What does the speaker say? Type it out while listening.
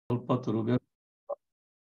Kalpatarubhyo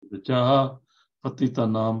Vichaha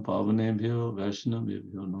Patitanam Pavanebhyo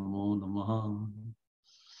Vaishnavebhyo Namo Namaha.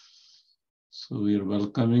 So we are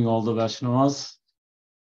welcoming all the Vaishnavas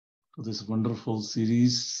to this wonderful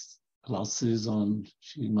series, classes on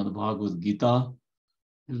Srimad Bhagavad Gita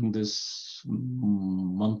during this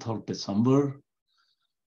month of December.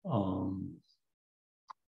 And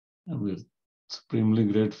we're supremely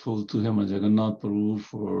grateful to him, Jagannath Prabhu,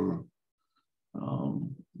 for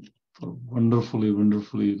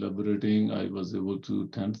wonderfully elaborating. I was able to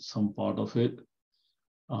attend some part of it.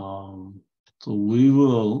 So we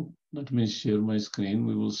will, let me share my screen.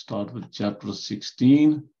 We will start with chapter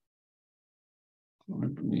 16.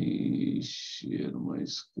 Let me share my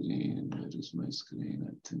screen. Where is my screen?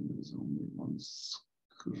 I think there is only one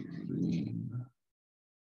screen.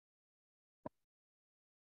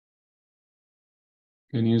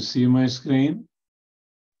 Can you see my screen?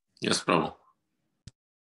 Yes, Prabhu.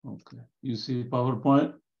 Okay. You see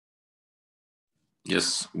PowerPoint?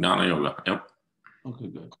 Yes, Jnana Yoga. Yep. Okay,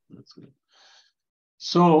 good. That's good.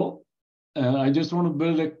 So I just want to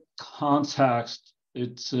build a context.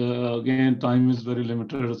 It's again, time is very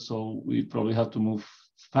limited, so we probably have to move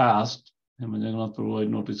fast. And Jagannath Prabhu, I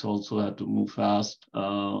notice, also had to move fast.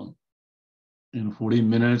 In 40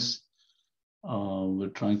 minutes, we're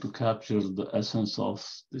trying to capture the essence of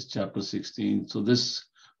this chapter 16. So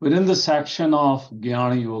we're in the section of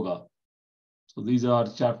Jnana Yoga. So these are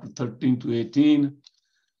chapter 13 to 18.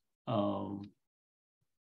 My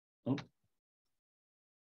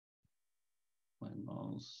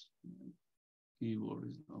mouse keyboard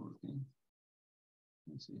is not working.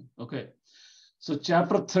 Let's see. Okay. So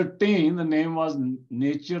chapter 13, the name was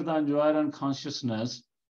Nature, the Enjoyer, and Consciousness.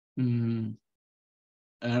 And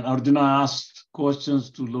Arjuna asked questions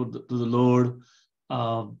to the Lord.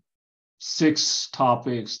 6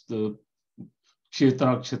 topics: the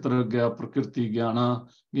Kshetra, Kshetragya, Prakriti,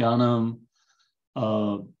 Jnanam.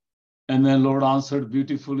 And then Lord answered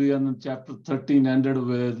beautifully. And then chapter 13 ended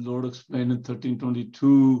with Lord explained in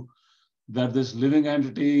 13:22 that this living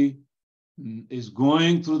entity is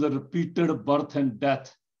going through the repeated birth and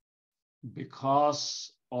death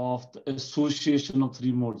because of the association of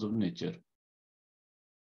 3 modes of nature.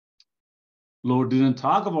 Lord didn't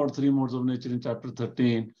talk about 3 modes of nature in chapter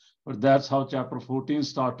 13, but that's how chapter 14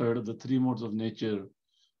 started, the 3 modes of nature,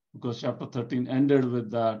 because chapter 13 ended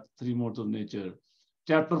with that 3 modes of nature.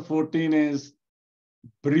 Chapter 14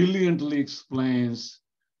 brilliantly explains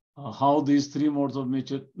how these 3 modes of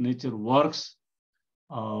nature works.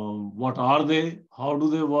 What are they? How do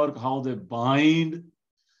they work? How they bind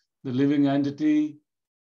the living entity,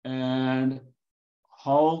 and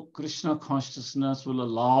how Krishna consciousness will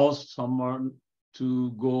allow someone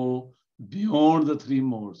to go beyond the 3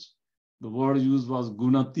 modes. The word used was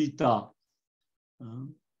gunatita,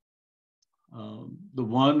 the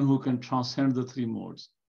one who can transcend the 3 modes.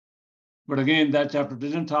 But again, that chapter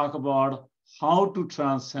didn't talk about how to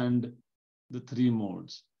transcend the 3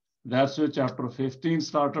 modes. That's where chapter 15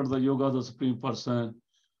 started, the Yoga of the Supreme Person.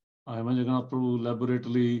 Jagannath Prabhu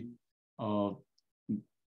elaborately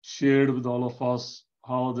shared with all of us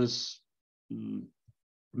how this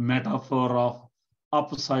metaphor of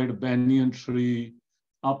upside banyan tree,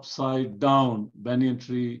 upside down banyan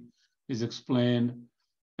tree is explained,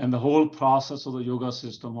 and the whole process of the yoga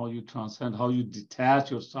system, how you transcend, how you detach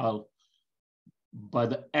yourself. By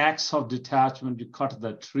the acts of detachment, you cut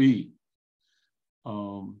that tree.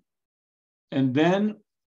 And then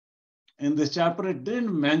in this chapter, it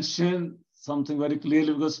didn't mention something very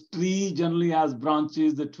clearly, because tree generally has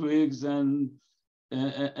branches, the twigs and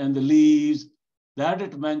the leaves. That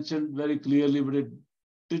it mentioned very clearly, but it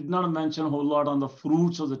did not mention a whole lot on the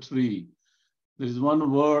fruits of the tree. There is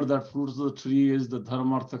one word that fruits of the tree is the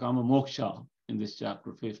dharma, artha, kama, moksha in this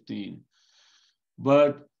chapter 15.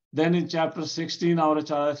 But then in chapter 16, our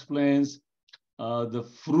Acharya explains the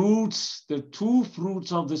fruits, the 2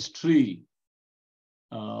 fruits of this tree,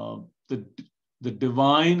 the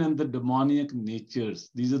divine and the demoniac natures.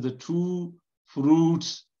 These are the 2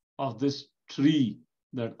 fruits of this tree,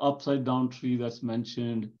 that upside down tree that's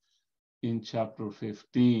mentioned in chapter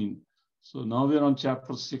 15. So now we're on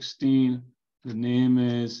chapter 16. The name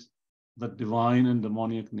is the divine and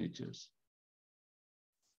demoniac natures.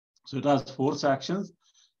 So it has 4 sections.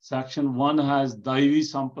 Section 1 has Daivi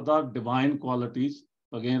Sampada, divine qualities.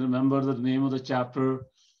 Again, remember the name of the chapter.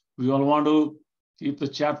 We all want to keep the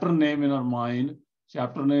chapter name in our mind.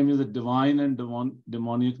 Chapter name is the divine and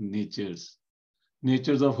demoniac natures.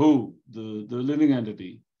 Natures of who? The living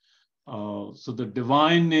entity. So the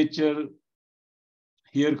divine nature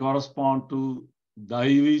here correspond to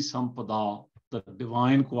Daivi Sampada, the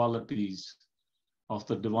divine qualities of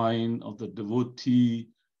the divine, of the devotee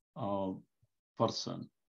person,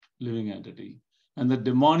 living entity. And the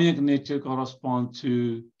demoniac nature corresponds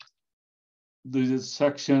to this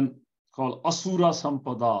section called Asura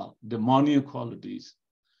Sampada, demoniac qualities.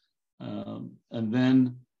 And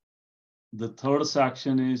then the third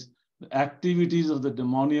section is the activities of the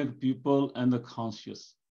demoniac people and the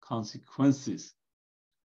conscious consequences.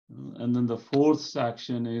 And then the fourth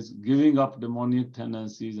section is giving up demoniac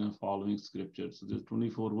tendencies and following scriptures. So there's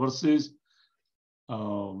 24 verses,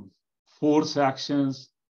 4 sections.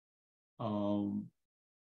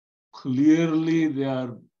 Clearly,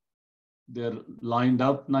 they're lined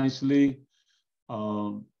up nicely.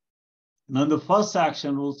 Then the first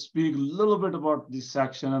section, we'll speak a little bit about this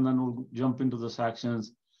section, and then we'll jump into the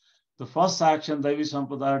sections. The first section, Devi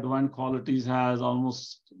Sampadaya, divine qualities, has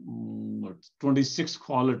almost 26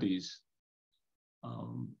 qualities,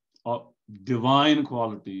 divine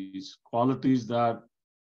qualities, qualities that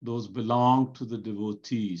those belong to the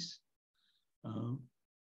devotees.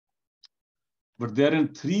 But they're in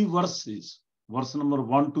 3 verses, verse number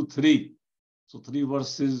 1 to 3. So 3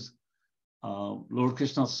 verses, Lord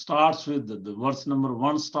Krishna starts with, the verse number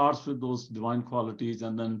 1 starts with those divine qualities,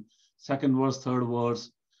 and then second verse, third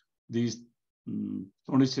verse, these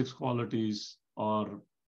 26 qualities are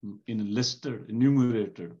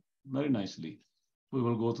enumerated very nicely. We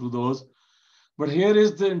will go through those. But here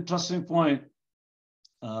is the interesting point.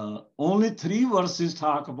 Only 3 verses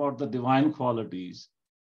talk about the divine qualities,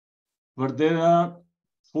 but there are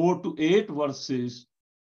 4 to 8 verses,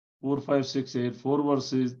 4, 5, 6, 8, 4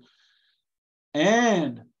 verses,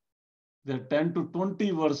 and there are 10 to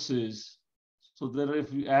 20 verses. So there,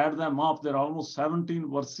 if you add them up, there are almost 17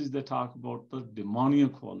 verses that talk about the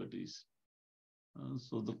demoniac qualities.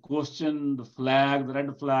 So the question, the flag, the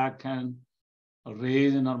red flag can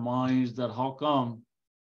raise in our minds that how come,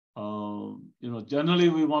 generally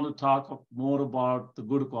we want to talk more about the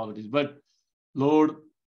good qualities, but Lord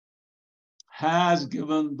has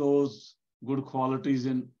given those good qualities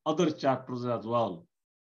in other chapters as well.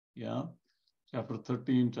 Yeah, chapter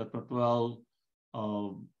 13, chapter 12,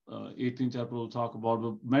 18 chapter will talk about,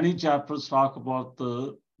 but many chapters talk about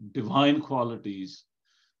the divine qualities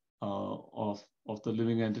of the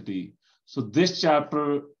living entity. So this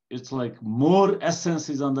chapter, it's like more essence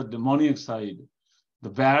is on the demoniac side, the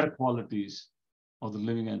bad qualities of the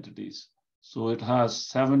living entities. So it has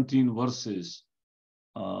 17 verses.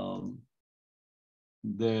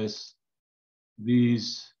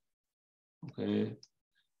 These, okay,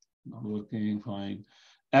 not working, fine.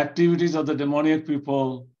 Activities of the demoniac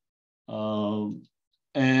people,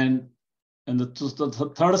 and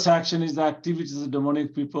the third section is the activities of the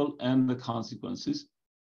demoniac people and the consequences,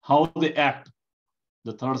 how they act.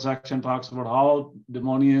 The third section talks about how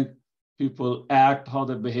demoniac people act, how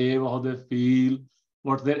they behave, how they feel,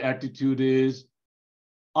 what their attitude is,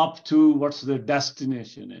 up to what's their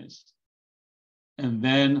destination is. And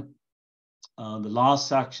then the last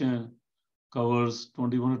section covers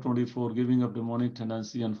 21 to 24, giving up demonic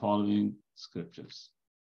tendency and following scriptures.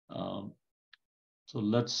 So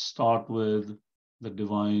let's start with the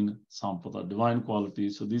divine sampada, divine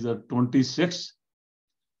qualities. So these are 26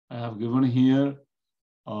 I have given here.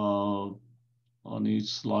 On each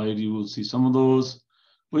slide, you will see some of those.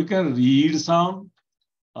 We can read some,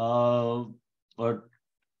 but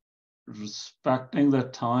respecting the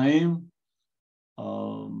time,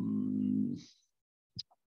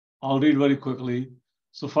 I'll read very quickly.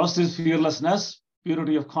 So first is fearlessness,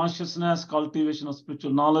 purity of consciousness, cultivation of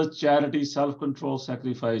spiritual knowledge, charity, self-control,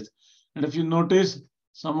 sacrifice. And if you notice,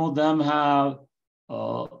 some of them have,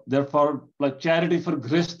 therefore, like charity for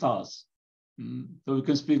grihsthas. So we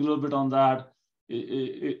can speak a little bit on that.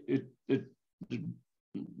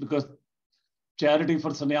 Because charity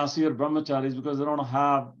for sannyasi or brahmacharis, because they don't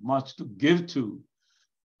have much to give to.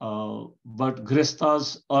 But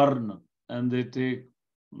grihsthas earn, and they take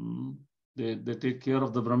they take care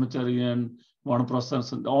of the brahmachari and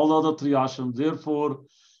vanaprastha and all the other 3 ashrams. Therefore,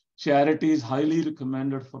 charity is highly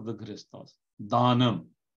recommended for the grihsthas. Dhanam.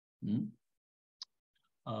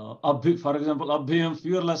 For example, abhyam,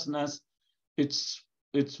 fearlessness, it's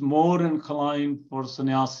more inclined for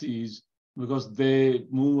sannyasis because they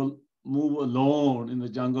move alone in the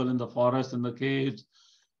jungle, in the forest, in the caves,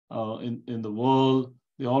 in the world.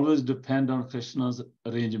 They always depend on Krishna's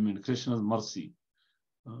arrangement, Krishna's mercy.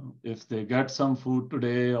 If they get some food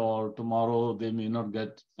today or tomorrow, they may not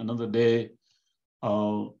get another day.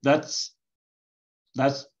 That's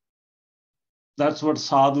what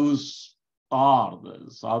sadhus are.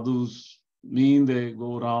 The sadhus mean they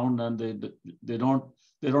go around and they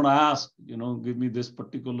don't ask, give me this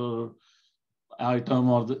particular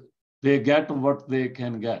item or They get what they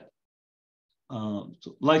can get.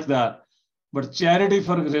 So like that. But charity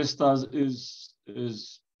for Grihasthas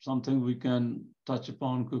is something we can touch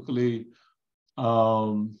upon quickly.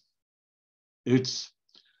 It's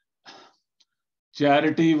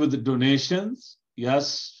charity with donations.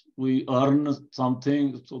 Yes, we earn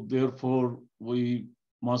something, so therefore we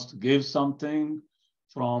must give something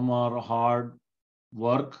from our hard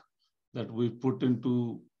work that we put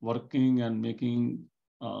into working and making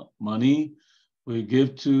money. We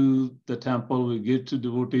give to the temple, we give to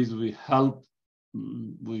devotees, we help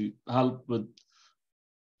with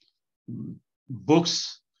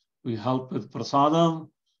books, we help with prasadam,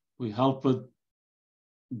 we help with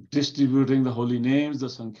distributing the holy names, the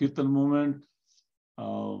Sankirtan movement.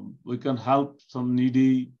 We can help some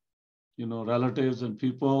needy, relatives and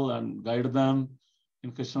people and guide them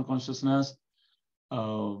in Krishna consciousness.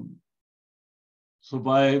 So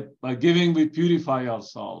by giving, we purify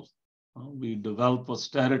ourselves. We develop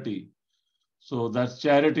austerity. So that's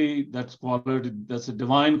charity, that's quality, that's a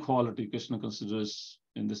divine quality Krishna considers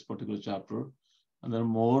in this particular chapter. And there are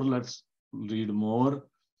more, let's read more.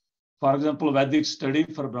 For example, Vedic study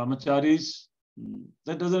for brahmacharis.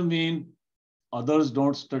 That doesn't mean others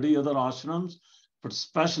don't study other ashrams, but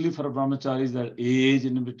especially for brahmacharis that age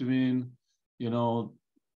in between,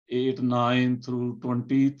 8, 9 through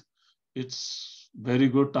 20th, it's very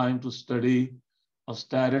good time to study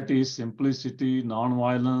austerity, simplicity,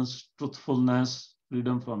 non-violence, truthfulness,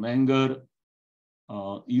 freedom from anger,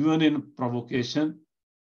 even in provocation.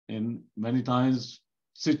 In many times,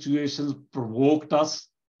 situations provoked us.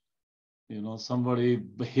 Somebody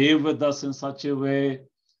behave with us in such a way,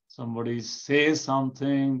 somebody says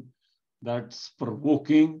something that's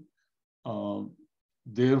provoking.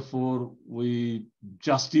 Therefore, we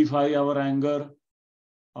justify our anger.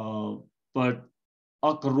 But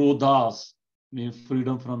akrodhas means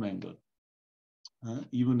freedom from anger,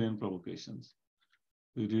 even in provocations.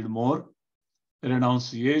 We read more.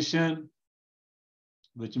 Renunciation,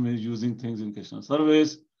 which means using things in Krishna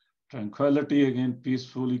service. Tranquility, again,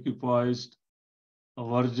 peaceful, equipoised.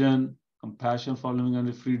 Aversion, compassion for living,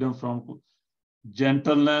 and freedom from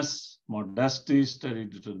gentleness, modesty, steady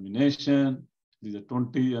determination. These are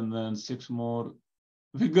 20, and then 6 more.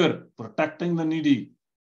 Vigor, protecting the needy,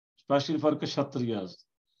 especially for Kshatriyas.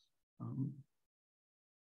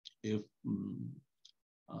 If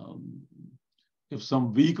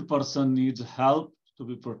some weak person needs help to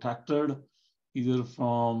be protected, either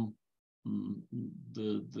from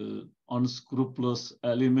the unscrupulous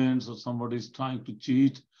elements or somebody is trying to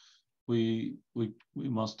cheat, we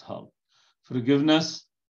must help. Forgiveness,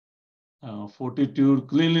 fortitude,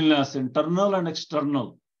 cleanliness, internal and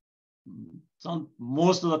external.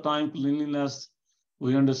 Most of the time, cleanliness,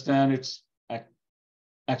 we understand it's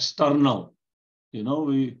external.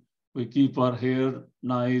 We keep our hair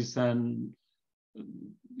nice and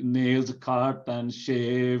nails cut and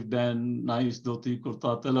shaved and nice dhoti,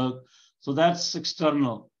 kurta, tilak. So that's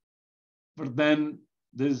external. But then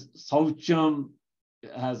this saucham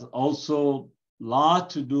has also a lot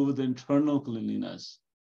to do with internal cleanliness.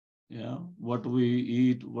 What we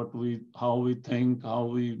eat, how we think, how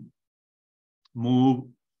we move.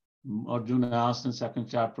 Arjuna asked in 2nd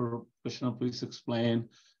chapter, Krishna, please explain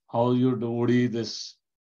how your devotee, this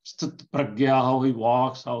sthit pragya, how he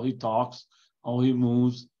walks, how he talks, how he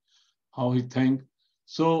moves, how he thinks.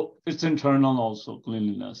 So it's internal also,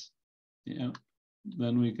 cleanliness.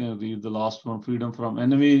 Then we can read the last one, freedom from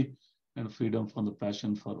envy and freedom from the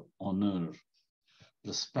passion for honor.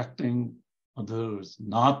 Respecting others.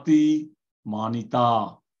 Nati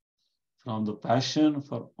manita, from the passion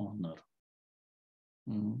for honor.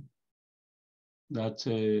 That's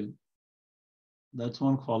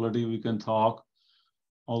one quality we can talk.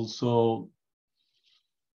 Also,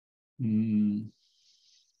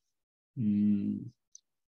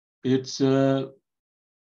 it's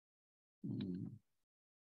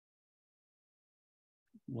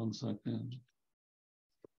one second.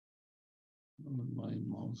 My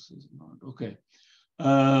mouse is not okay.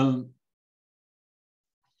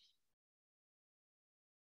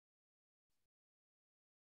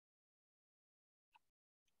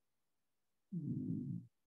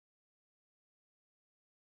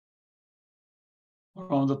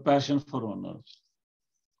 From the passion for honor.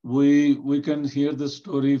 We can hear the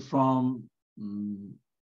story from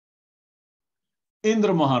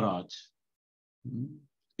Indra Maharaj.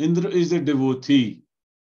 Indra is a devotee.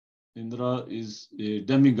 Indra is a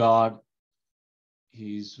demigod.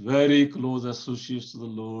 He's very close associates to the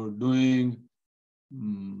Lord, doing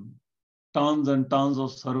tons and tons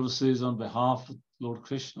of services on behalf of Lord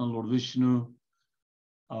Krishna, Lord Vishnu.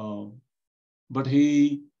 But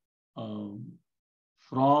he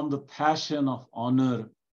from the passion of honor,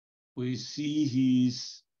 we see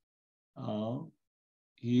he's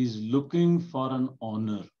looking for an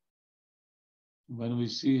honor. When we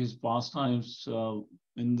see his pastimes,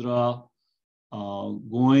 Indra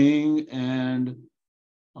going and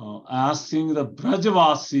asking the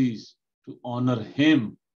Brajavasis to honor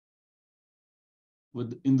him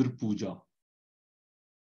with Indra Puja.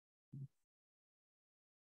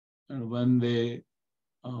 And when they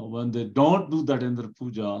don't do that Indra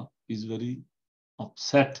Puja, he's very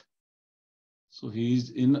upset. So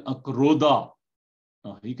he's in a krodha.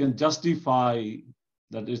 He can justify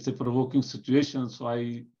that it's a provoking situation, so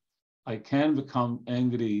I can become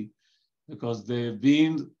angry because they've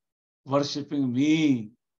been worshipping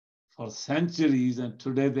me for centuries and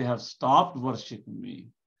today they have stopped worshipping me.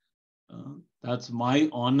 That's my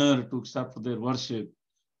honor to accept their worship.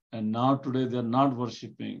 And now today they're not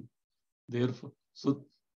worshipping. Therefore, so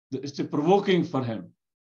it's a provoking for him.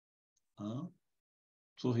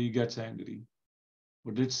 So he gets angry.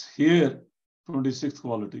 But it's here, 26th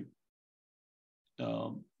quality.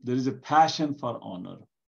 There is a passion for honor.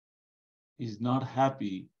 He's not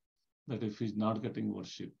happy that if he's not getting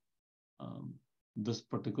worship this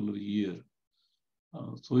particular year.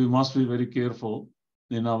 So we must be very careful.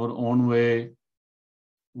 In our own way,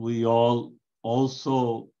 we all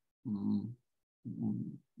also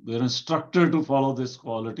we're instructed to follow this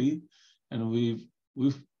quality, and we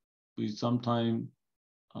sometimes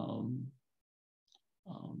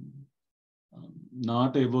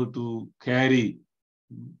not able to carry.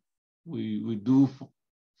 We do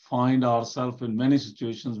find ourselves in many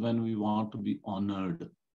situations when we want to be honored.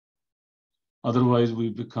 Otherwise, we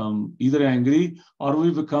become either angry or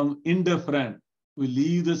we become indifferent. We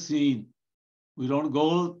leave the scene. We don't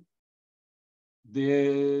go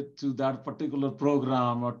there to that particular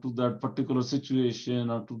program or to that particular situation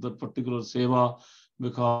or to that particular seva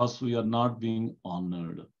because we are not being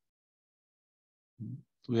honored.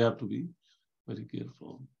 So we have to be very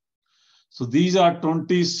careful. So these are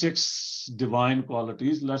 26 divine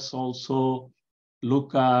qualities. Let's also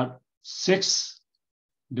look at 6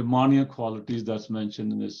 demonic qualities that's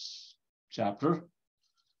mentioned in this chapter.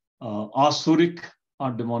 Asuric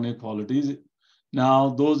are demonic qualities. Now,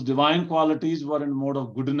 those divine qualities were in mode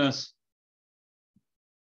of goodness.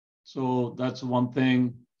 So that's one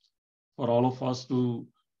thing for all of us to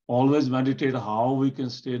always meditate how we can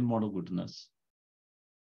stay in mode of goodness.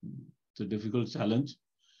 It's a difficult challenge.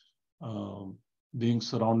 Being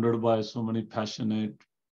surrounded by so many passionate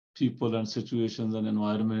people and situations and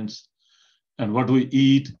environments, and what we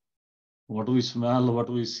eat, what we smell, what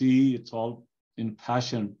we see, it's all in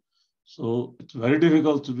passion. So it's very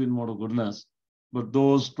difficult to be in mode of goodness. But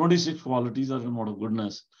those 26 qualities are in mode of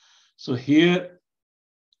goodness. So here,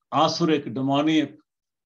 Asuric, demonic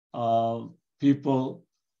people,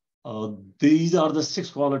 these are the 6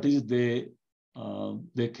 qualities they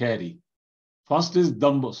carry. First is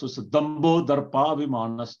Dambo. So it's Dambo, Darpa,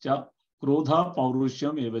 Vimanascha, Krodha,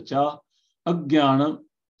 Paurushyam, Evacha, Agyanam,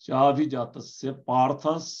 Chavijatasya,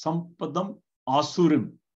 Partha, Sampadam,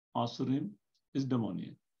 Asurim. Asurim is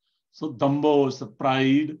demoniac. So Dambo is the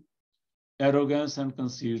pride, arrogance, and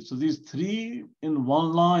conceit. So these 3 in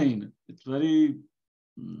one line, it's very,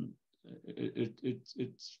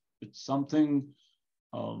 it's something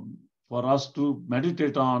for us to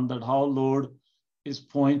meditate on, that how Lord is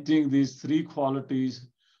pointing these 3 qualities.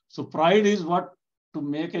 So pride is what? To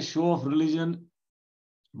make a show of religion,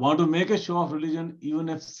 want to make a show of religion even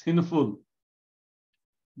if sinful.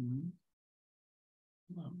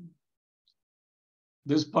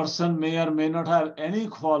 This person may or may not have any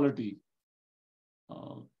quality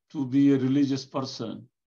to be a religious person.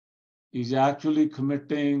 He's actually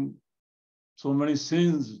committing so many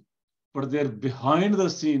sins, but they're behind the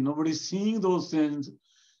scene. Nobody's seeing those sins,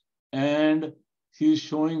 and he's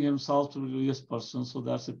showing himself to be a religious person. So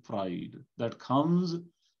that's a pride that comes,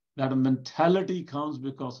 that mentality comes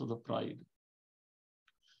because of the pride.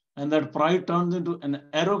 And that pride turns into an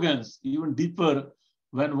arrogance, even deeper,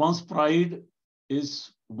 when one's pride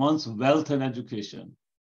is one's wealth and education.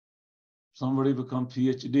 Somebody becomes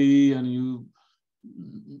PhD, and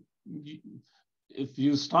if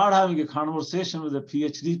you start having a conversation with a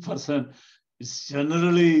PhD person, it's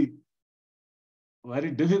generally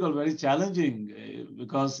very difficult, very challenging,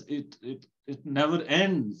 because it never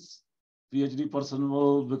ends. PhD person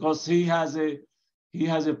will, because he has a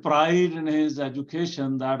pride in his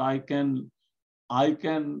education that I can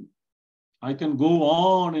go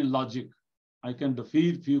on in logic. I can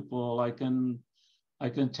defeat people. I can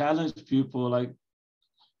challenge people. I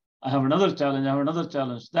have another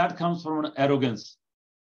challenge. That comes from an arrogance.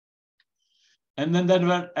 And then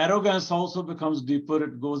when arrogance also becomes deeper,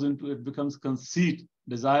 it becomes conceit,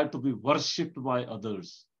 desire to be worshipped by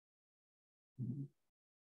others.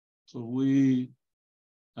 So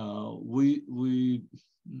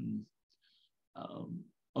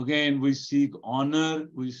again, we seek honor,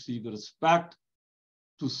 we seek respect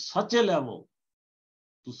to such a level,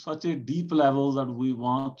 to such a deep level that we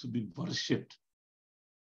want to be worshipped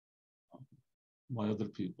by other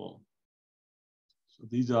people. So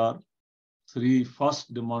these are three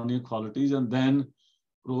first demonic qualities, and then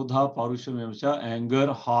krodha, parusha, vimsha,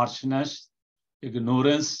 anger, harshness,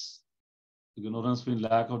 ignorance means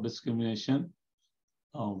lack of discrimination,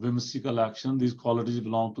 whimsical action. These qualities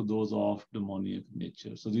belong to those of demoniac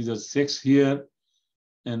nature. So these are 6 here.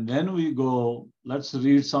 And then we go, let's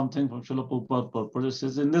read something from Srila Prabhupada's purport. It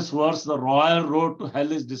says, in this verse, the royal road to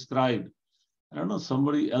hell is described. I don't know,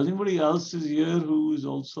 anybody else is here who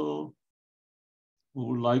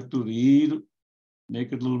would like to read,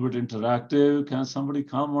 make it a little bit interactive? Can somebody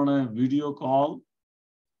come on a video call?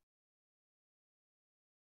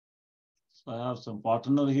 So I have some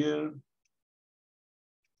partner here.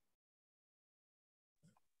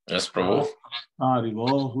 Yes, Prabhu.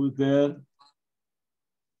 Haribo, who's there?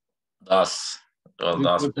 Das. Well,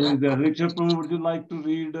 Das. Richard Prabhu, would you like to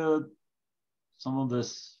read some of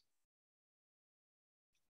this?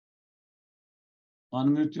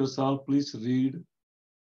 Unmute yourself, please read.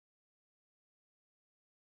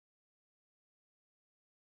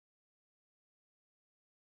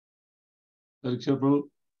 Richard Prabhu?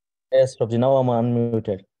 Yes, Prabhuji, now I'm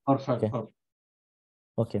unmuted. Perfect. Okay. Perfect.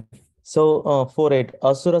 Okay. So 4.8,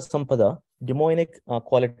 Asura Sampada, demonic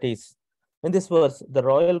qualities. In this verse, the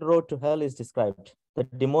royal road to hell is described. The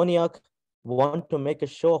demoniac want to make a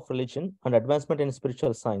show of religion and advancement in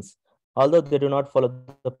spiritual science, although they do not follow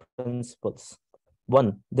the principles.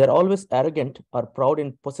 1, they're always arrogant or proud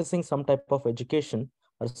in possessing some type of education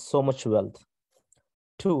or so much wealth.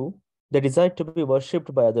 2, they desire to be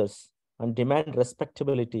worshipped by others and demand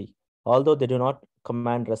respectability, although they do not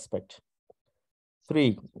command respect.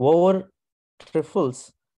 3, over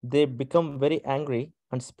trifles, they become very angry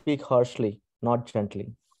and speak harshly, not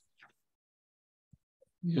gently.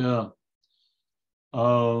 Yeah.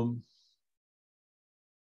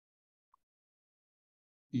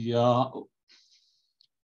 Yeah.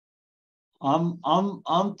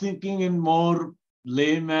 I'm thinking in more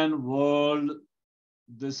layman world,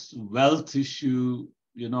 this wealth issue,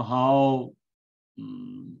 how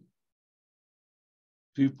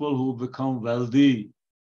people who become wealthy,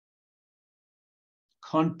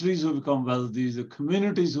 countries who become wealthy, the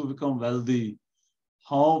communities who become wealthy,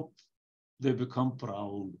 how they become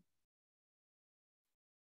proud.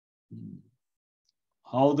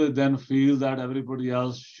 How they then feel that everybody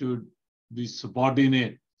else should be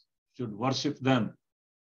subordinate, should worship them.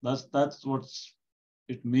 That's what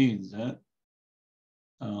it means.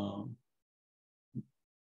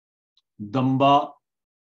 Damba,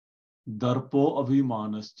 darpo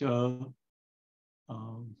abhimanascha.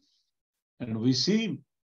 And we see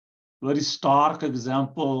very stark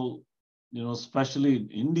example, especially in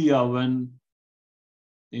India, when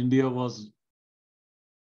India was,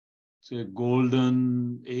 say,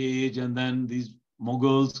 golden age, and then these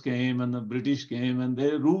Mughals came and the British came and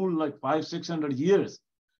they ruled like 500-600 years.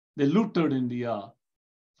 They looted India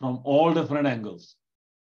from all different angles,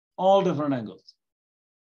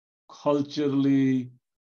 culturally,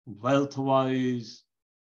 wealth-wise,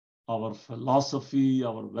 our philosophy,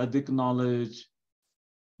 our Vedic knowledge,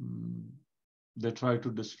 they tried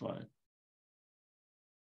to destroy.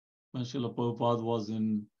 When Srila Prabhupada was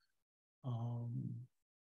in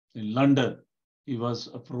London, he was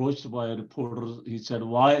approached by a reporter. He said,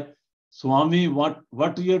 "Why, Swami, what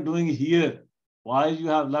are you doing here? Why you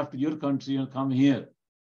have left your country and come here?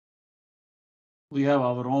 We have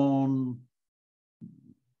our own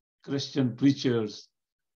Christian preachers.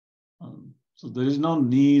 So there is no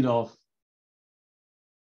need of,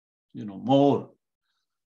 more."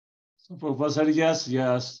 So Prabhupada said,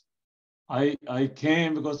 yes. I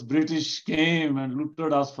came because British came and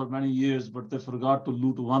looted us for many years, but they forgot to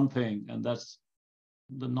loot one thing, and that's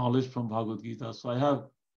the knowledge from Bhagavad Gita. So I have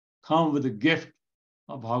come with a gift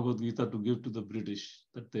of Bhagavad Gita to give to the British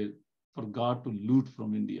that they forgot to loot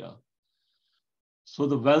from India. So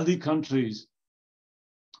the wealthy countries,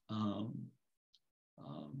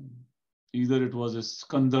 either it was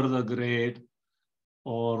Iskandar the Great,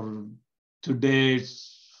 or today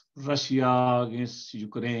it's Russia against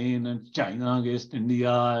Ukraine and China against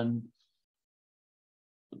India. And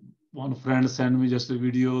one friend sent me just a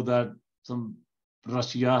video that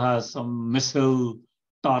Russia has some missile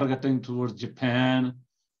targeting towards Japan.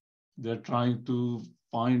 They're trying to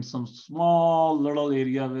find some small little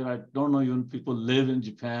area where I don't know even people live in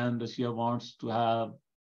Japan. Russia wants to have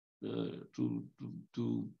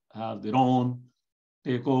to have their own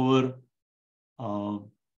takeover.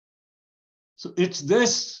 So it's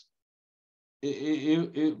this.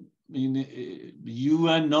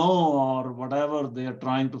 UNO or whatever, they are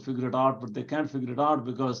trying to figure it out, but they can't figure it out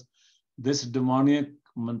because this demoniac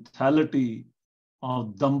mentality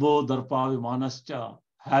of Dambo Darpa Vimanascha,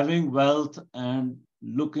 having wealth and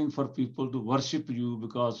looking for people to worship you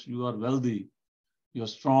because you are wealthy, you're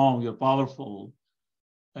strong, you're powerful,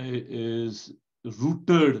 is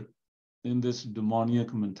rooted in this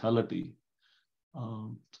demoniac mentality.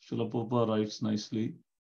 Srila Prabhupada writes nicely.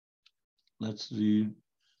 Let's read.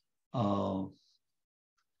 And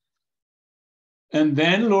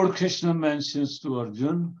then Lord Krishna mentions to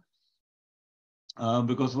Arjun,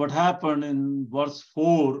 because what happened in verse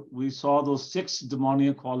 4, we saw those 6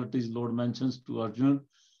 demoniac qualities Lord mentions to Arjun.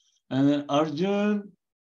 And then Arjun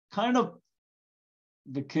kind of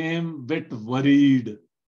became a bit worried,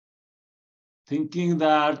 thinking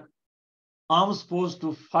that I'm supposed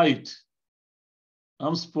to fight.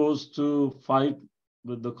 I'm supposed to fight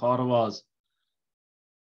with the Kauravas.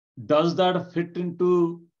 Does that fit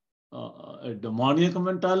into a demoniac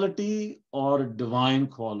mentality or a divine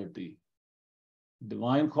quality?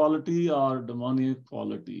 Divine quality or demoniac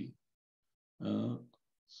quality?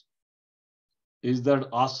 Is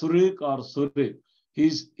that asuric or suric?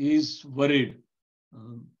 He's worried.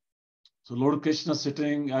 So Lord Krishna,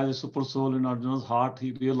 sitting as a super soul in Arjuna's heart,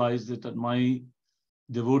 he realized that my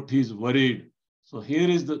devotee is worried. So here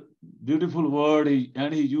is the beautiful word,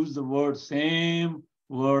 and he used the word, same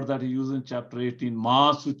word that he used in chapter 18,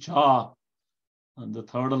 Ma Sucha. On the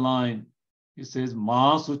third line, he says,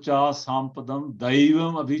 Ma Sucha Sampadam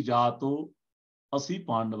Daivam Abhijato Asi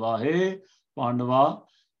Pandava. Hey Pandava,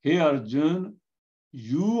 hey Arjun,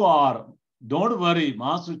 you are, don't worry,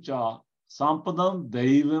 Ma Sucha Sampadam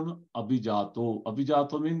Daivam Abhijato.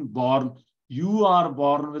 Abhijato means born. You are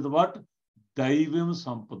born with what? Daivam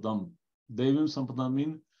Sampadam. Daivam Sampadam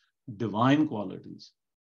means divine qualities.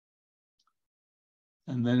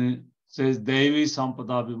 And then it says, Devi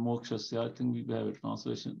Sampada Vimokshasya. I think we have a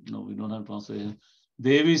translation. No, we don't have translation.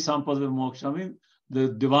 Devi Sampada Vimoksha. I mean, the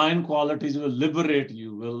divine qualities will liberate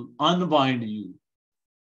you, will unbind you.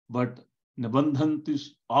 But Nibandhanti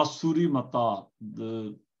Asuri Mata,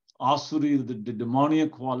 the Asuri, the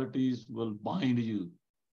demoniac qualities will bind you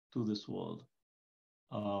to this world.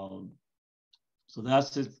 So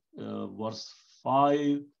that's it, verse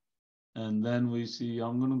 5. And then we see,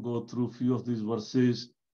 I'm going to go through a few of these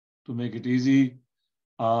verses to make it easy.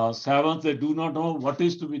 7th, they do not know what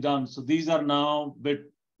is to be done. So these are now a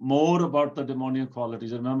bit more about the demoniac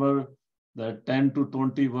qualities. Remember that 10 to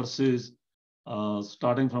 20 verses,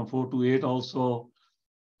 starting from 4 to 8 also.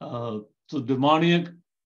 So demoniac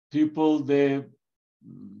people, they're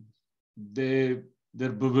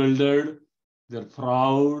bewildered, they're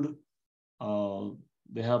proud,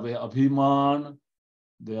 they have a abhiman,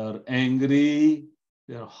 they are angry,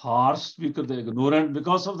 they are harsh because they're ignorant.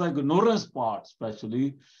 Because of the ignorance part,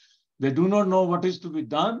 especially, they do not know what is to be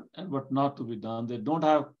done and what not to be done. They don't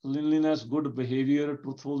have cleanliness, good behavior,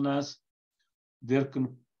 truthfulness. Their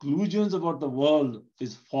conclusions about the world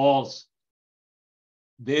is false.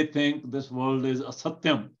 They think this world is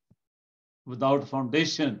asatyam, without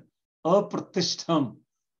foundation, apratishtam,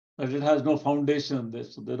 that it has no foundation.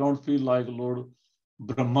 So they don't feel like Lord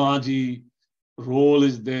Brahmaji role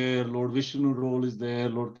is there, Lord Vishnu role is there,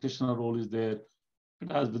 Lord Krishna role is there.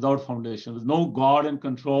 It has without foundation. There's no God in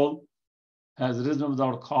control, has risen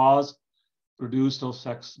without cause, produced of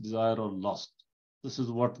sex, desire, or lust. This is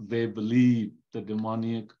what they believe, the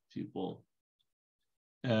demoniac people.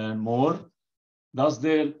 And more, thus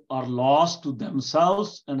they are lost to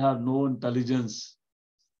themselves and have no intelligence.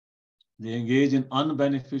 They engage in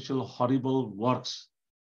unbeneficial, horrible works.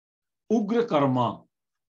 Ugra karma.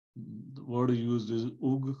 The word used is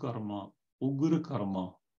ugra karma. Ugra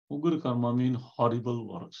karma. Ugra karma means horrible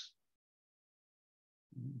works.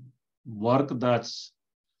 Work that's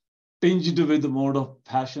tinged with the mode of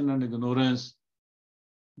passion and ignorance,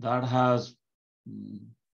 that has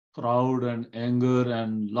proud and anger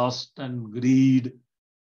and lust and greed.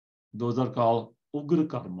 Those are called ugra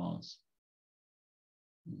karmas.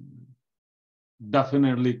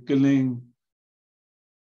 Definitely killing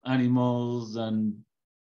animals and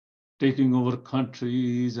taking over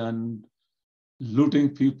countries and looting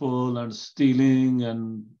people and stealing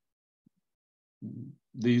and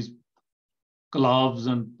these clubs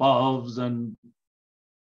and pubs and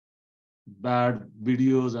bad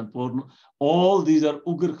videos and porn. All these are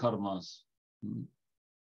ugra karmas.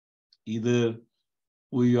 Either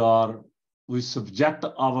we subject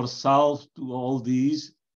ourselves to all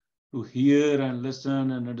these, to hear and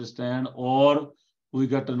listen and understand, or we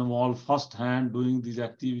get involved firsthand doing these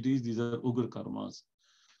activities. These are ugra karmas.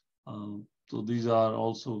 So these are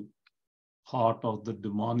also part of the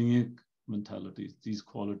demonic mentalities. These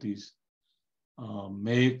qualities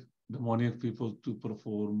make demonic people to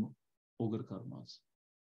perform ugra karmas.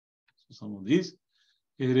 So some of these.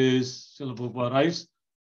 Here is Srila Prabhupada writes,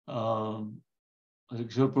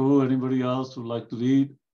 Riksha Prabhu, anybody else would like to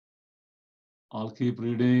read? I'll keep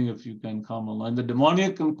reading if you can come online. The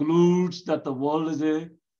demoniac concludes that the world is a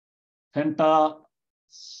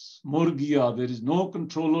phantasmurgia. There is no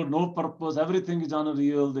controller, no purpose. Everything is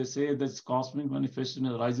unreal. They say that cosmic manifestation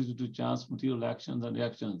arises due to chance, material actions and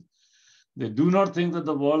reactions. They do not think that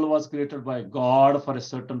the world was created by God for a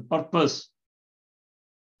certain purpose.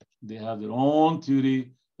 They have their own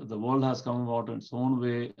theory that the world has come about in its own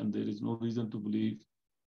way, and there is no reason to believe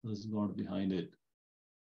there is God behind it.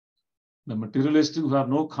 The materialists who have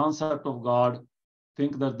no concept of God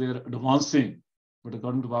think that they're advancing, but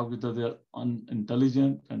according to Bhagavad Gita, they're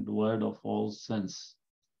unintelligent and devoid of all sense.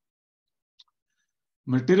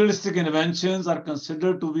 Materialistic inventions are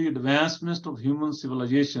considered to be advancements of human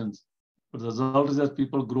civilizations, but the result is that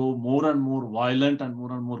people grow more and more violent and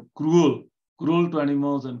more cruel to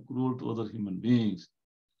animals and cruel to other human beings.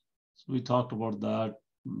 So we talked about that,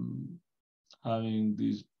 having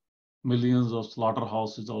these millions of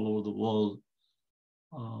slaughterhouses all over the world,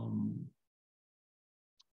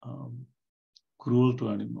 cruel to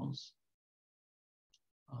animals,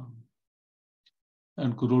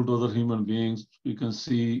 and cruel to other human beings. We can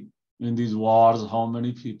see in these wars how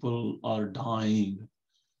many people are dying.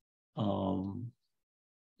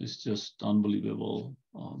 It's just unbelievable.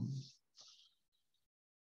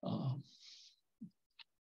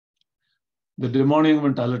 The demonic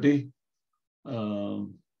mentality.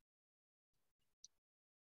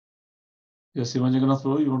 Yes, Ivan Jagannath,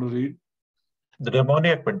 you want to read? The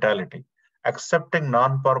demoniac mentality. Accepting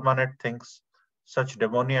non-permanent things, such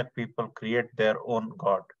demoniac people create their own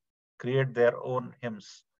god, create their own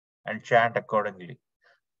hymns, and chant accordingly.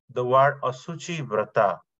 The word asuchi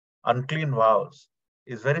vrata, unclean vows,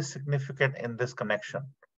 is very significant in this connection.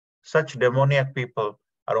 Such demoniac people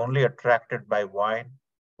are only attracted by wine,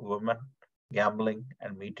 women, gambling,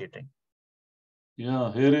 and meat eating.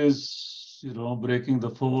 Yeah, here is, breaking the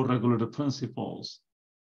 4 regulative principles.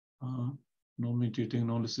 No meat eating,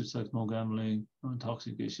 no illicit sex, no gambling, no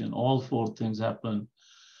intoxication. All 4 things happen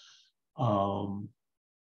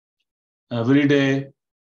every day,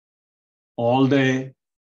 all day,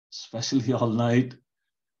 especially all night.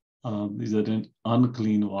 These are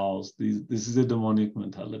unclean vows. This is a demonic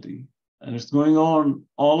mentality. And it's going on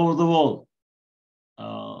all over the world.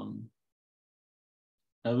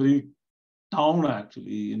 Every town,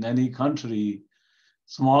 actually, in any country,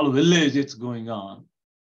 small village, it's going on.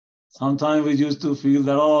 Sometimes we used to feel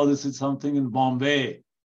that, oh, this is something in Bombay.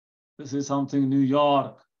 This is something in New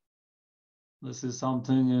York. This is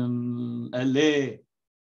something in LA.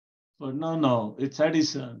 But no, it's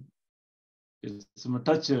Edison. It's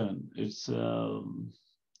Metuchen. It's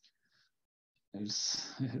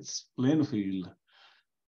Plainfield.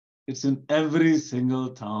 It's in every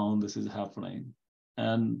single town this is happening.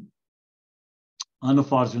 And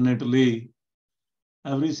unfortunately,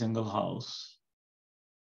 every single house,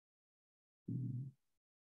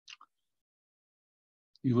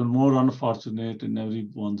 even more unfortunate, in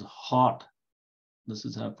everyone's heart, this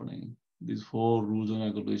is happening. These 4 rules and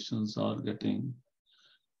regulations are getting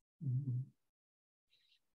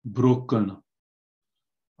broken.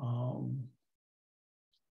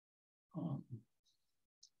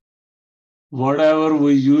 Whatever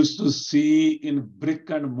we used to see in brick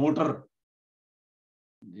and mortar,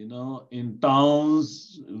 in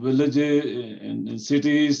towns, villages, in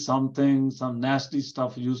cities, some nasty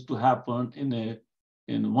stuff used to happen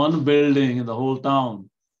in one building in the whole town,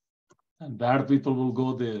 and bad people will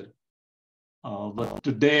go there. But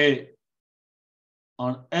today,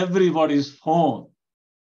 on everybody's phone,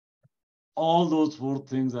 all those 4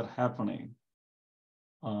 things are happening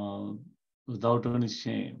without any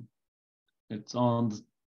shame. It's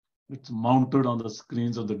mounted on the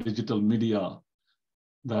screens of the digital media.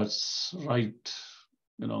 That's right,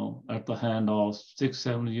 at the hand of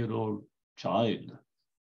 6-7-year-old child.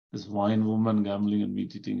 This wine, woman, gambling, and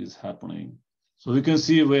meat eating is happening. So we can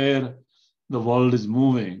see where the world is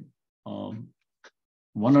moving.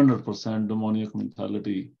 100% demoniac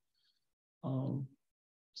mentality.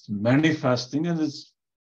 It's manifesting, and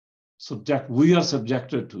we are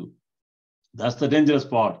subjected to. That's the dangerous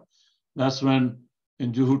part. That's when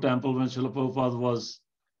in Juhu temple, when Srila Prabhupada was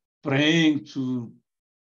praying to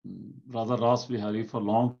Radha Ras Bihari for a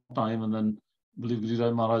long time, and then I believe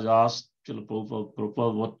Giriraj Maharaj asked Srila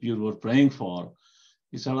Prabhupada what you were praying for.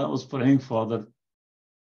 He said, I was praying for that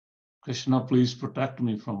Krishna, please protect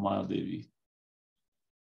me from Maya Devi.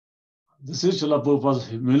 This is Srila Prabhupada's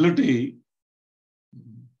humility.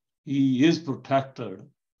 He is protected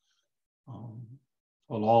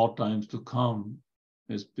for all times to come.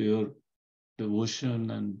 His pure devotion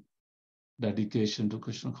and dedication to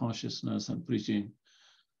Krishna consciousness and preaching.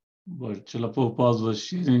 But Srila Prabhupada was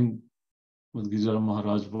sharing with Giriraj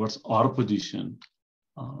Maharaj what's our position.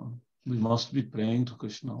 We must be praying to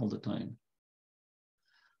Krishna all the time.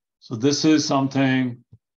 So this is something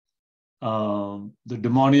the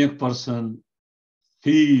demoniac person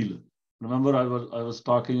feel. Remember, I was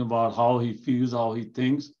talking about how he feels, how he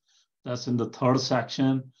thinks. That's in the third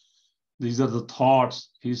section. These are the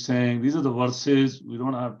thoughts. He's saying, these are the verses. We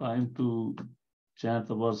don't have time to chant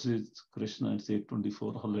the verses. Krishna, it's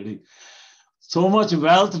 8:24 already. So much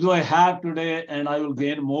wealth do I have today, and I will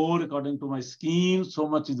gain more according to my scheme. So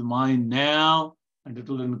much is mine now, and it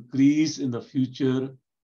will increase in the future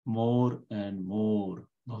more and more.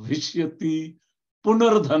 Bhavishyati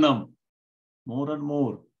punardhanam. More and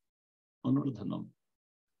more. Punardhanam.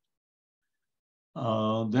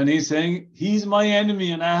 Then he's saying, he's my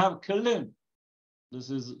enemy and I have killed him. This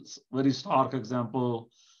is a very stark example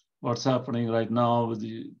what's happening right now with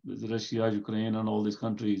Russia, Ukraine, and all these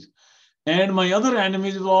countries. And my other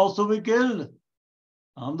enemies will also be killed.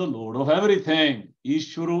 I'm the Lord of everything.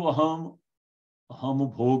 Ishvaro aham,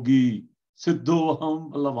 aham bhogi, siddho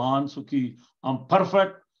aham, balavan sukhi. I'm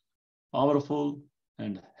perfect, powerful,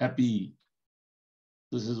 and happy.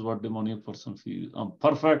 This is what demoniac person feels. I'm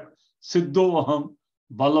perfect, siddho aham,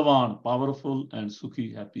 balavan, powerful, and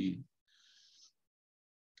sukhi, happy.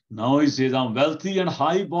 Now he says, I'm wealthy and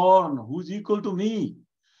high-born. Who's equal to me?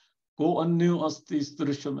 Ko anyo asti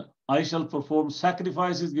strishyam. I shall perform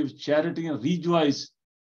sacrifices, give charity, and rejoice.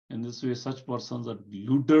 In this way, such persons are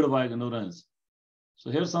deluded by ignorance. So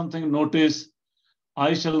here's something, notice.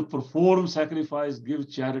 I shall perform sacrifice, give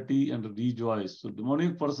charity, and rejoice. So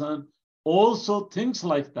demonic person also thinks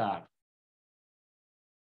like that.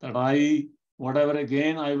 That whatever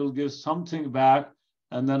again, I will give something back,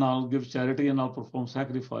 and then I'll give charity and I'll perform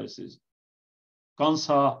sacrifices.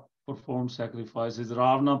 Kansa performed sacrifices,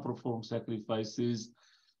 Ravana performed sacrifices,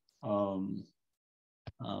 and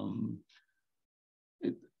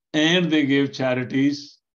they gave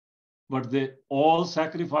charities, but all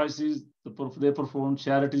sacrifices, they performed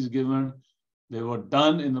charities given, they were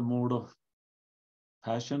done in the mode of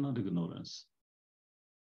passion and ignorance.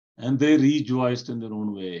 And they rejoiced in their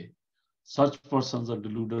own way. Such persons are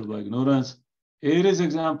deluded by ignorance. Here is an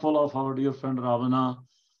example of our dear friend Ravana.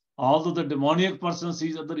 Although the demoniac person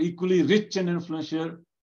sees others equally rich and influential,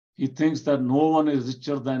 he thinks that no one is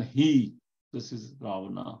richer than he. This is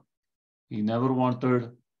Ravana. He never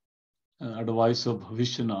wanted advice of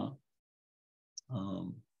Bhavishana.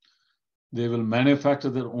 They will manufacture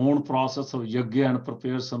their own process of yajna and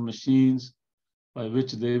prepare some machines by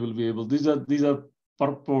which they will be able. These are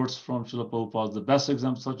purports from Srila Prabhupada. The best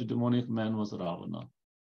example of such a demoniac man was Ravana.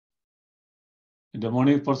 A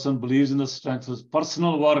demonic person believes in the strength of his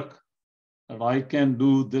personal work, that I can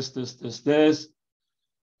do this.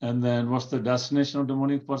 And then what's the destination of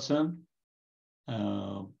demonic person?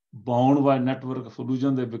 Bound by a network of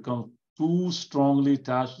illusion, they become too strongly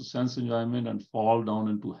attached to sense enjoyment and fall down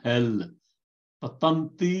into hell.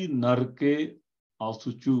 Patanti narke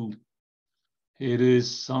asuchu. Here is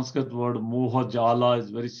Sanskrit word moha jala is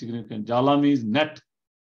very significant. Jala means net,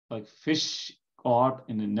 like fish caught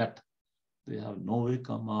in a net. They have no way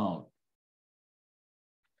come out.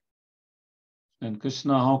 And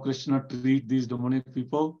how Krishna treat these demonic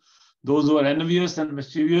people? Those who are envious and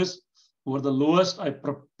mischievous, who are the lowest, I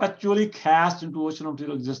perpetually cast into ocean of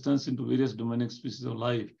material existence, into various demonic species of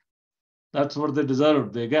life. That's what they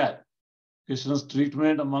deserve, they get. Krishna's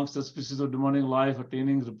treatment amongst the species of demonic life,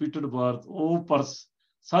 attaining repeated birth.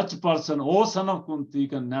 Such person, O son of Kunti,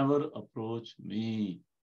 can never approach me.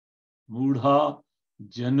 Mudha,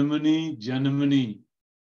 Janmani.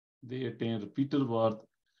 They attain repeated birth.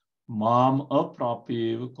 Mam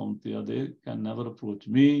aprapyev Kuntiya, they can never approach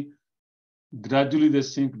me. Gradually they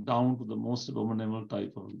sink down to the most abominable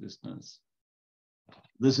type of existence.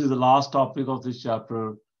 This is the last topic of this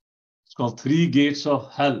chapter. It's called 3 Gates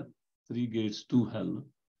of Hell. 3 gates to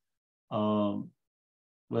hell.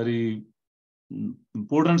 Very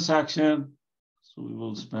important section. So we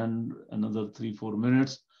will spend another 3-4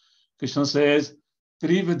 minutes. Krishna says,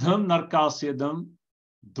 Trividham narkasyadam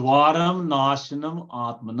dwaram nashanam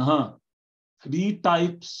atmanah. 3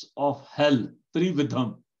 types of hell.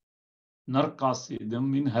 Trividham.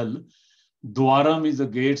 Narkasedam in hell. Dwaram is the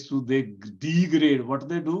gates to they degrade. What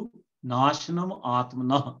they do? Nashanam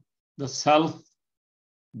Atmana. The self,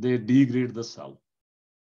 they degrade the self.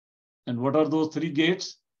 And what are those three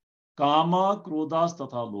gates? Kama, Krodhas,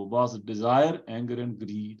 Tatha Lobhas, desire, anger, and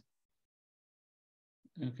greed.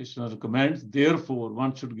 And Krishna recommends, therefore,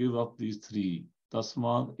 one should give up these three.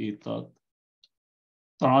 Tasmad, Etat,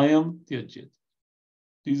 Trayam, Tyajit.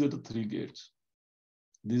 These are the three gates.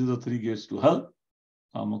 These are the three gates to hell.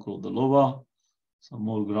 Kama, Krodha, Lobha. Some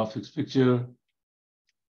more graphics picture.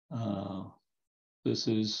 This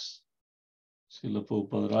is Srila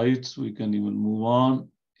Prabhupada writes, we can even move on.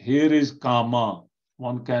 Here is Kama.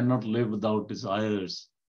 One cannot live without desires.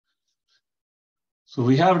 So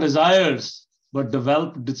we have desires, but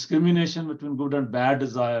develop discrimination between good and bad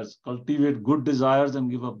desires. Cultivate good desires and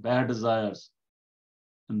give up bad desires.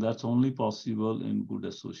 And that's only possible in good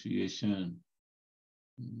association.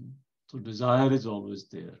 So desire is always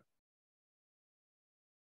there.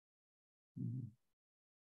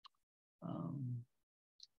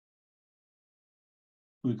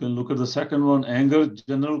 We can look at the second one. Anger,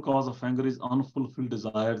 general cause of anger is unfulfilled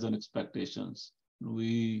desires and expectations.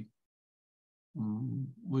 We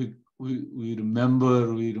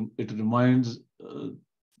remember, it reminds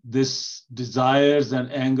this desires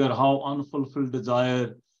and anger, how unfulfilled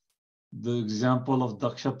desire, the example of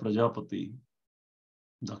Daksha Prajapati.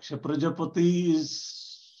 Daksha Prajapati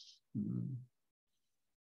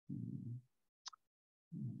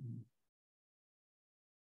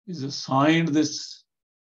is assigned this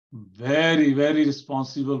very, very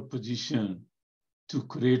responsible position to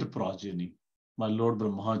create a progeny by Lord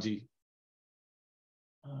Brahmaji.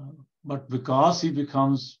 But because he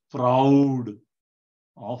becomes proud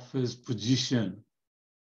of his position,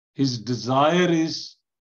 his desire is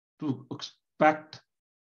to expect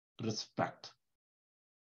respect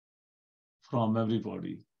from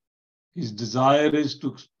everybody. His desire is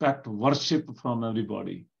to expect worship from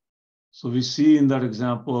everybody. So we see in that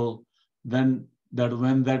example then that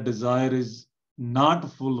when that desire is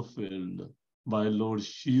not fulfilled by Lord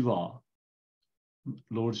Shiva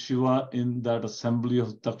in that assembly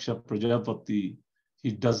of Daksha Prajapati,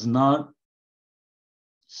 he does not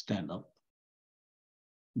stand up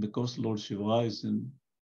because Lord Shiva is in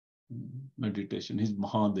meditation. He's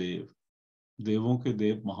Mahadev, Devon ke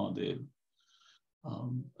Dev Mahadev.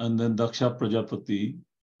 And then Daksha Prajapati,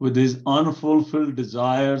 with his unfulfilled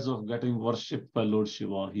desires of getting worshipped by Lord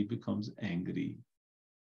Shiva, he becomes angry.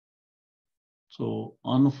 So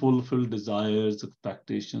unfulfilled desires,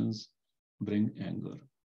 expectations bring anger.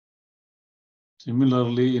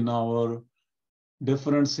 Similarly, in our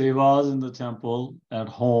different sevas in the temple, at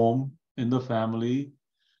home, in the family,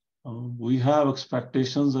 we have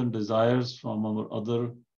expectations and desires from our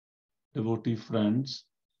other devotee friends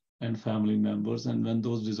and family members. And when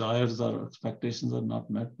those desires or expectations are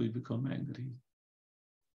not met, we become angry.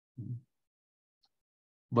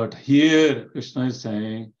 But here, Krishna is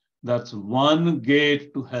saying that's one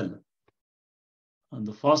gate to hell. And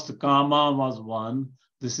the first Kama was one.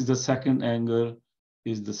 This is the second anger,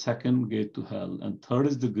 is the second gate to hell. And third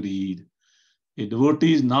is the greed. A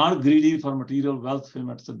devotee is not greedy for material wealth,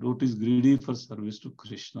 fame, etc. Devotee is greedy for service to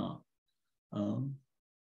Krishna.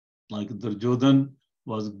 Like Duryodhana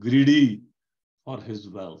was greedy for his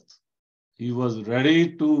wealth. He was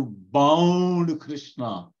ready to bound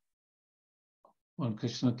Krishna when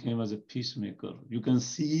Krishna came as a peacemaker. You can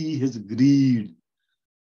see his greed,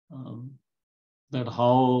 that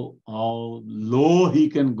how low he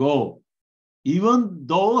can go, even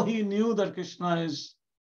though he knew that Krishna is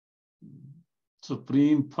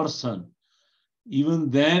supreme person. Even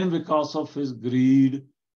then, because of his greed,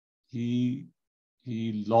 he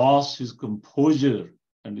lost his composure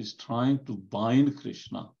and is trying to bind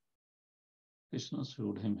Krishna. Krishna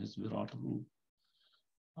showed him his Virat Roop.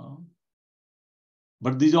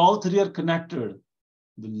 But these all three are connected.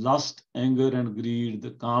 The lust, anger, and greed,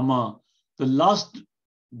 the Kama. The lust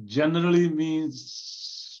generally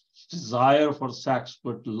means desire for sex,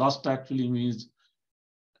 but lust actually means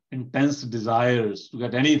intense desires to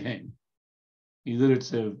get anything. Either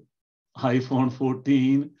it's a iPhone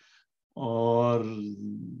 14 or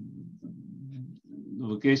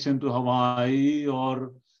vacation to Hawaii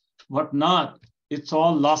or whatnot. It's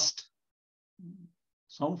all lust,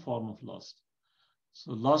 some form of lust.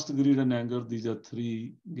 So lust, greed, and anger, these are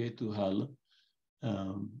three gate to hell.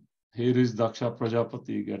 Here is Daksha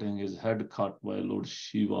Prajapati getting his head cut by Lord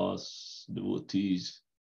Shiva's devotees.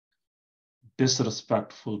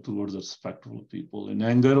 Disrespectful towards respectful people. In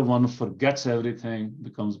anger, one forgets everything,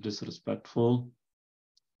 becomes disrespectful.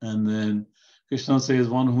 And then Krishna says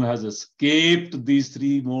one who has escaped these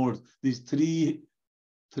three modes, these three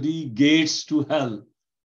gates to hell,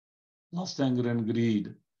 lust, anger, and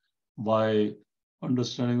greed, by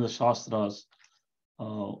understanding the Shastras.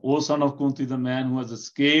 O son of Kunti, the man who has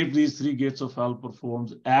escaped these three gates of hell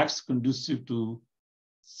performs acts conducive to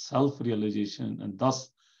self-realization and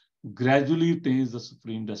thus gradually attains the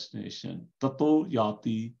supreme destination. Tato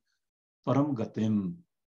yati param gatim.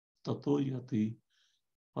 Tato yati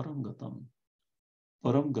param gatam.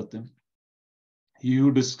 Param gatim. He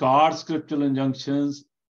who discards scriptural injunctions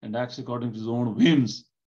and acts according to his own whims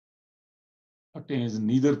attains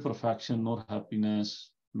neither perfection nor happiness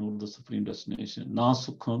nor the supreme destination. Na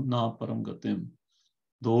sukham, na param gatim.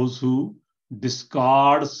 Those who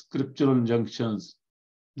discard scriptural injunctions,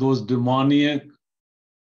 those demoniac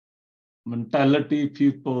mentality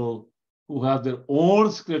people who have their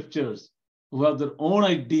own scriptures, who have their own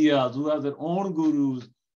ideas, who have their own gurus,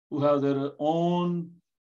 who have their own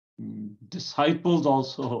disciples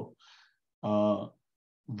also.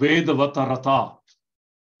 Vedavatarata.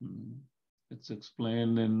 It's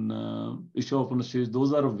explained in Ishopanishad.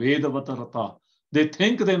 Those are Vedavatarata. They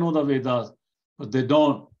think they know the Vedas, but they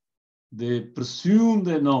don't. They presume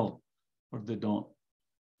they know, but they don't.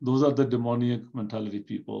 Those are the demoniac mentality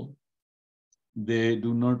people. They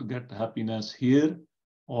do not get happiness here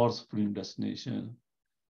or supreme destination.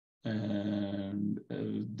 And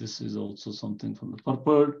this is also something from the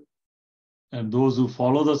purport. And those who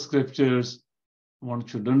follow the scriptures, one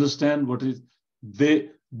should understand what is,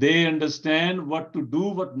 they understand what to do,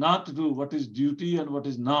 what not to do, what is duty and what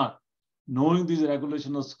is not. Knowing these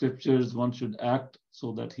regulations of scriptures, one should act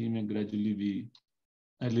so that he may gradually be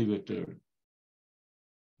elevated.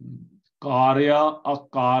 Karya,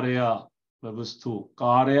 akarya, vavastu.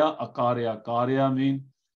 Karya, akarya. Karya mean,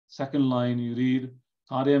 second line you read,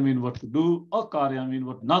 karya mean what to do, akarya mean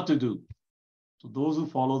what not to do. So those who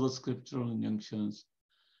follow the scriptural injunctions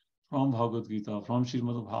from Bhagavad Gita, from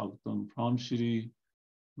Srimad Bhagavatam, from Shri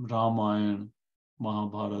Ramayana,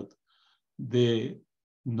 Mahabharata, they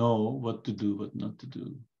know what to do, what not to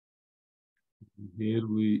do. Here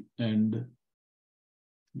we end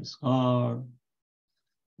this card.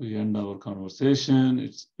 We end our conversation.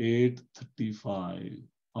 It's 8:35.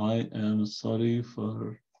 I am sorry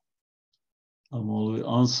for I'm always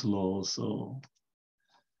on slow, so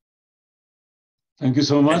thank you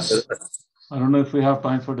so much. I don't know if we have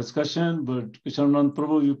time for discussion, but Kishanand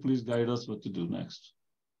Prabhu, you please guide us what to do next.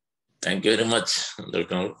 Thank you very much,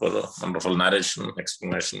 Devaki, for a wonderful narration,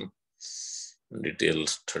 explanation, detailed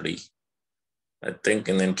study. I think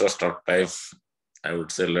in the interest of time, I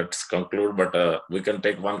would say let's conclude, but we can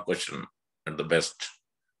take one question at the best.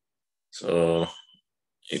 So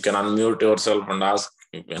you can unmute yourself and ask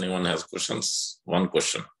if anyone has questions. One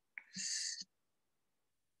question.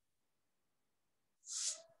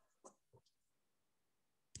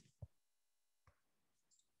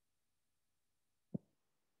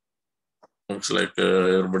 Looks like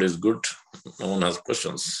everybody is good. No one has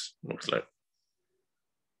questions. Looks like.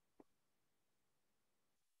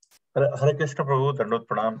 Hare Krishna Prabhu, Dandot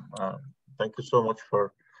Pranam. Thank you so much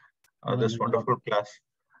for this wonderful class.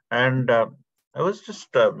 And I was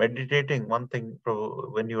just meditating one thing,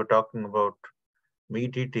 Prabhu, when you were talking about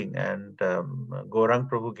meat eating, and Gaurang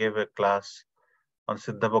Prabhu gave a class on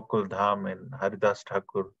Siddhabakul Dham in Haridas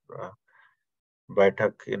Thakur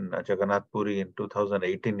Baitak in Jagannath Puri in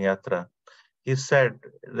 2018 Yatra. He said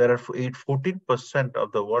there are 14%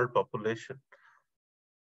 of the world population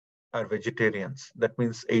are vegetarians. That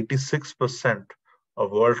means 86%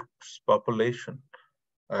 of world's population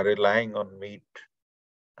are relying on meat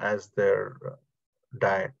as their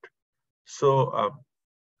diet. So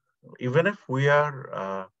even if we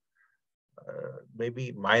are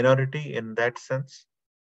maybe minority in that sense,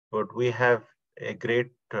 but we have a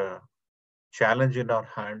great challenge in our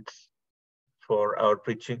hands for our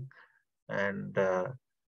preaching, and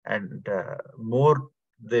more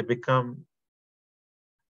they becomes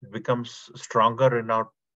stronger in our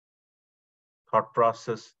thought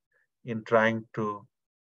process in trying to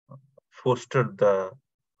foster the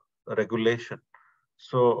regulation.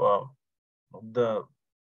 So in the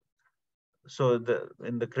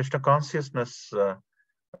Krishna consciousness,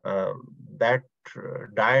 that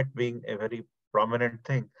diet being a very prominent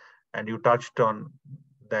thing, and you touched on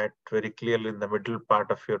that very clearly in the middle part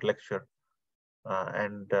of your lecture,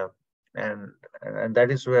 and that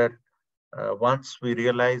is where once we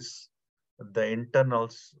realize the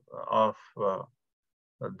internals of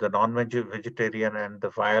the non-vegetarian and the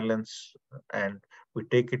violence, and we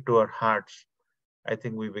take it to our hearts, I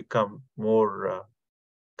think we become more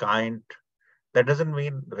kind. That doesn't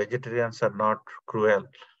mean vegetarians are not cruel,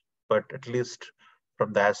 but at least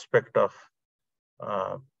from the aspect of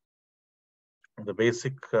the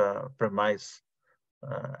basic premise,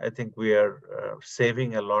 I think we are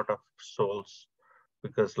saving a lot of souls,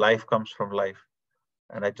 because life comes from life.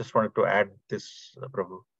 And I just wanted to add this,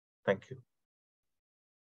 Prabhu. Thank you.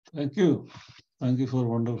 Thank you. Thank you for a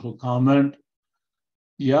wonderful comment.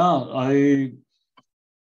 Yeah,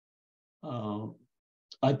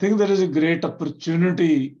 I think there is a great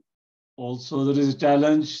opportunity. Also, there is a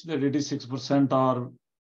challenge that 86% are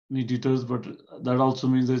meat eaters, but that also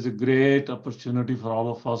means there's a great opportunity for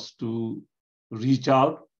all of us to reach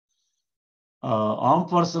out. I'm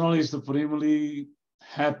personally supremely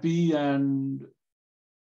happy and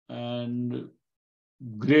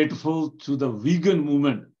grateful to the vegan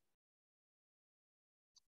movement.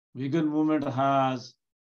 Vegan movement has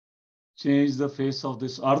changed the face of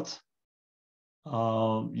this earth.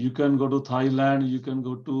 You can go to Thailand, you can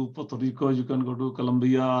go to Puerto Rico, you can go to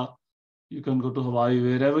Colombia, you can go to Hawaii,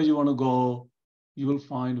 wherever you want to go, you will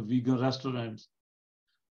find vegan restaurants.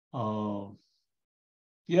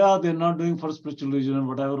 Yeah, they're not doing for spiritual reason,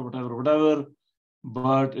 whatever,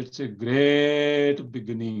 but it's a great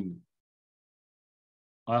beginning.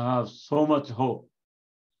 I have so much hope.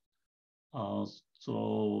 So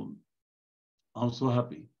I'm so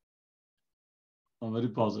happy. I'm very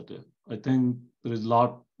positive. I think there is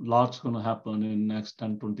lots going to happen in the next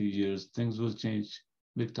 10, 20 years. Things will change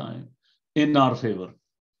big time in our favor.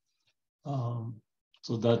 So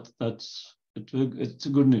it's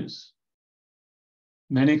good news.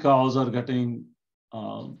 Many cows are getting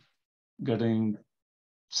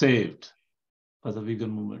saved by the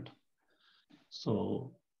vegan movement.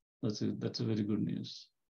 So that's a very good news.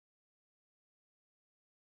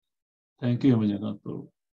 Thank you, Amartanath Prabhu.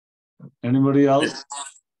 Anybody else?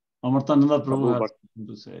 Amartanath Prabhu has something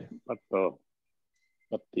to say. But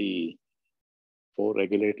the 4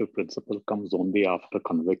 regulative principle comes only after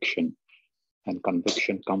conviction, and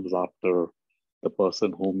conviction comes after the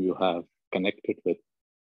person whom you have connected with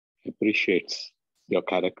appreciates your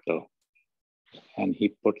character and he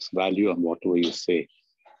puts value on whatever you say.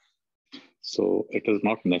 So it is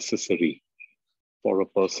not necessary for a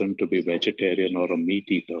person to be vegetarian or a meat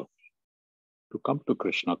eater to come to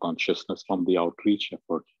Krishna consciousness from the outreach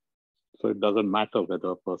effort. So it doesn't matter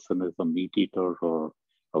whether a person is a meat eater or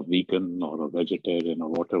a vegan or a vegetarian or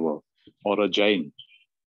whatever, or a Jain.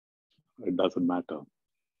 It doesn't matter.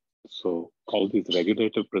 So all these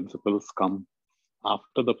regulative principles come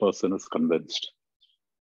after the person is convinced.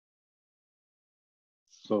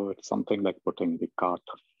 So it's something like putting the cart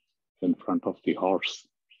in front of the horse.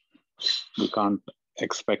 We can't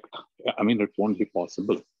expect, I mean, it won't be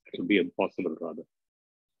possible. It will be impossible rather.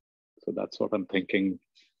 So that's what I'm thinking.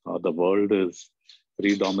 The world is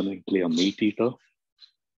predominantly a meat eater.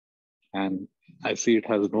 And I see it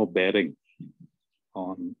has no bearing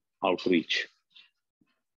on outreach.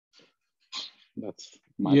 That's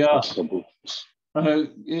my thought.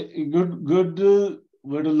 Good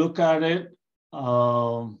way to look at it.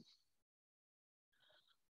 Our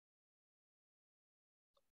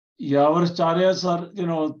acharyas are,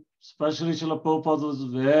 especially Srila Prabhupada was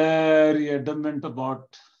very adamant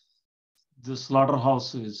about the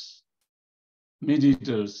slaughterhouses, meat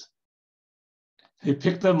eaters. He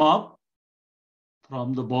picked them up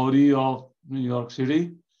from the body of New York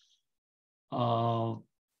City.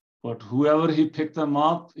 But whoever he picked them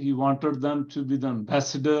up, he wanted them to be the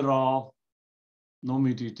ambassador of no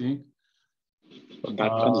meat eating. But that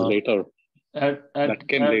comes later. That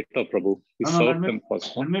came later, Prabhu. He served them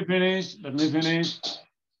first. Let me finish.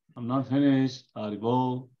 I'm not finished.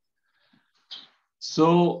 Haribo.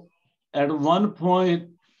 So at one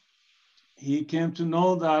point, he came to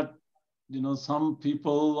know that, some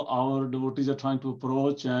people, our devotees are trying to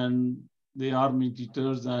approach and they are meat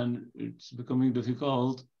eaters and it's becoming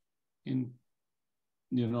difficult they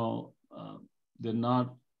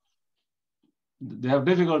have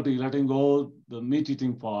difficulty letting go the meat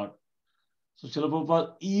eating part. So Srila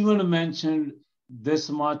Prabhupada even mentioned this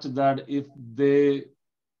much, that if they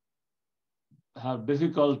have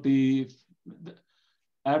difficulty,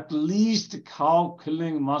 at least cow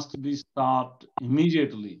killing must be stopped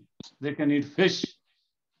immediately. They can eat fish,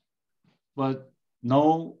 but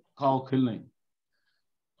no cow killing.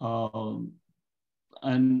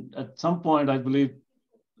 And at some point, I believe,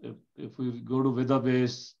 if we go to Veda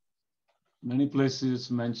base, many places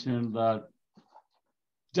mention that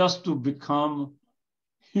just to become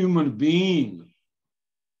human being,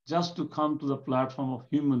 just to come to the platform of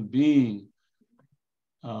human being,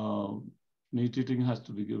 meat eating has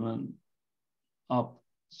to be given up.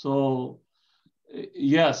 So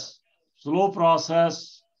yes, slow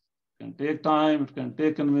process. can take time, it can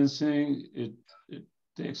take convincing, it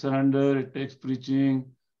takes surrender, it takes preaching.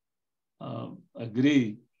 Agree.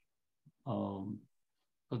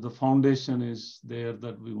 But the foundation is there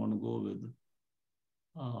that we want to go with.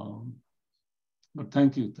 But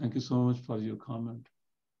thank you so much for your comment.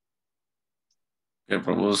 Okay,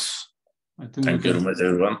 Prabhus. I think Thank you very much,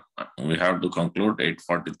 everyone. We have to conclude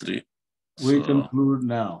 8:43. We conclude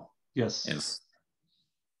now. Yes. Yes.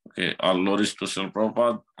 Okay. All glories to Srila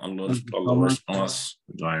Prabhupada. All glories to all the Vaishnavas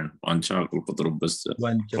joined. Vancha Kalpatarubhyasya.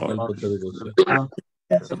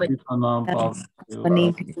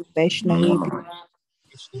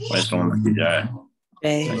 Vaishnava ki jai.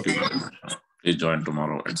 Thank you very much. Please join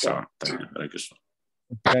tomorrow at 7. Thank you. Hare Krishna.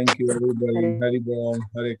 Thank you, everybody.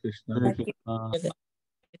 Hare Krishna. Hare Krishna.